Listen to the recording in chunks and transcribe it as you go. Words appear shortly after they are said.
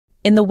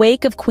In the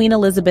wake of Queen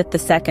Elizabeth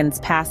II's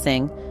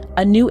passing,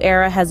 a new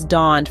era has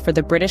dawned for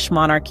the British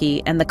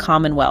monarchy and the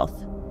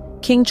Commonwealth.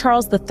 King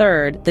Charles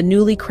III, the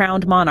newly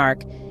crowned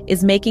monarch,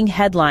 is making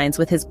headlines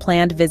with his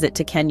planned visit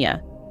to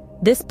Kenya.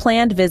 This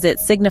planned visit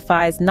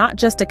signifies not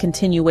just a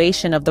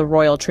continuation of the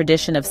royal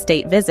tradition of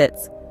state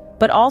visits,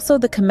 but also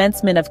the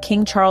commencement of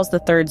King Charles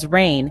III's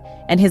reign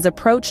and his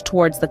approach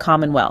towards the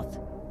Commonwealth.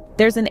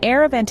 There's an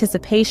air of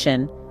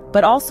anticipation,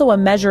 but also a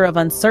measure of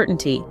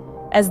uncertainty,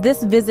 as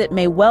this visit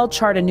may well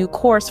chart a new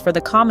course for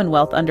the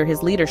Commonwealth under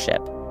his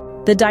leadership.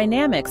 The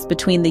dynamics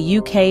between the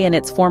UK and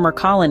its former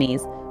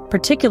colonies,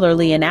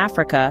 particularly in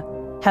Africa,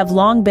 have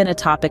long been a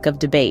topic of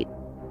debate.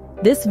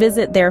 This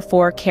visit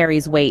therefore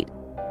carries weight.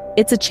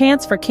 It's a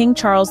chance for King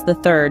Charles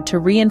III to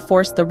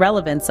reinforce the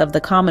relevance of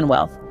the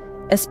Commonwealth,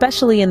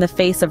 especially in the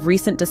face of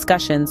recent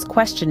discussions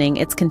questioning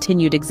its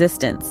continued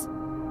existence.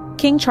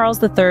 King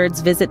Charles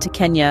III's visit to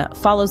Kenya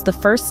follows the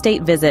first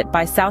state visit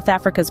by South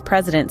Africa's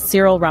President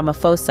Cyril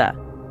Ramaphosa.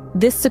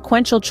 This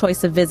sequential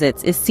choice of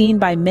visits is seen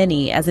by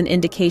many as an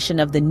indication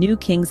of the new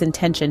king's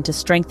intention to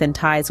strengthen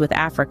ties with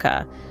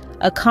Africa,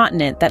 a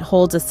continent that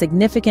holds a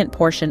significant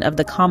portion of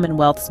the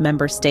Commonwealth's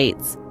member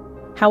states.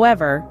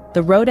 However,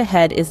 the road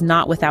ahead is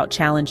not without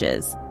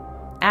challenges.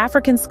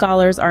 African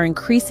scholars are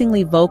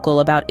increasingly vocal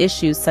about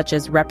issues such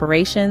as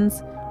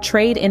reparations,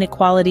 trade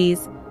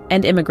inequalities,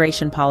 and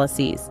immigration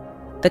policies.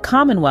 The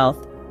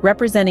Commonwealth,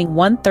 representing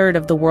 1/3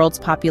 of the world's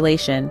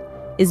population,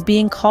 is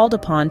being called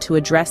upon to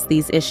address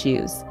these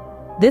issues.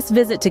 This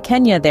visit to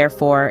Kenya,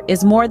 therefore,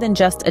 is more than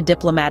just a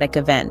diplomatic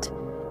event.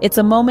 It's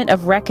a moment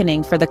of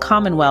reckoning for the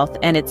Commonwealth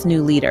and its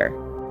new leader.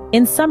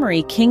 In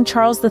summary, King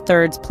Charles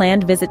III's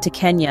planned visit to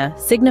Kenya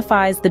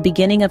signifies the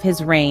beginning of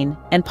his reign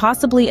and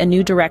possibly a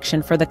new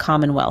direction for the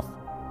Commonwealth.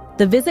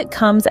 The visit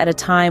comes at a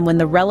time when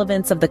the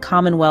relevance of the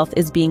Commonwealth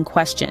is being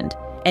questioned,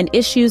 and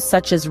issues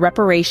such as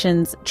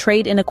reparations,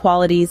 trade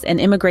inequalities, and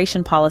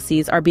immigration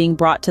policies are being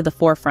brought to the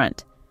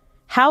forefront.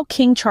 How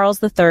King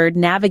Charles III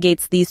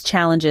navigates these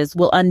challenges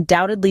will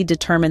undoubtedly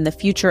determine the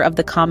future of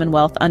the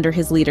Commonwealth under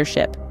his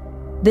leadership.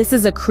 This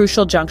is a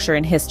crucial juncture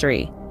in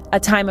history, a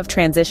time of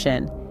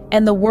transition,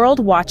 and the world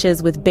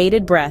watches with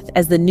bated breath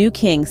as the new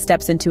king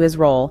steps into his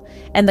role,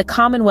 and the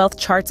Commonwealth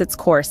charts its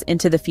course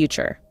into the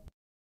future.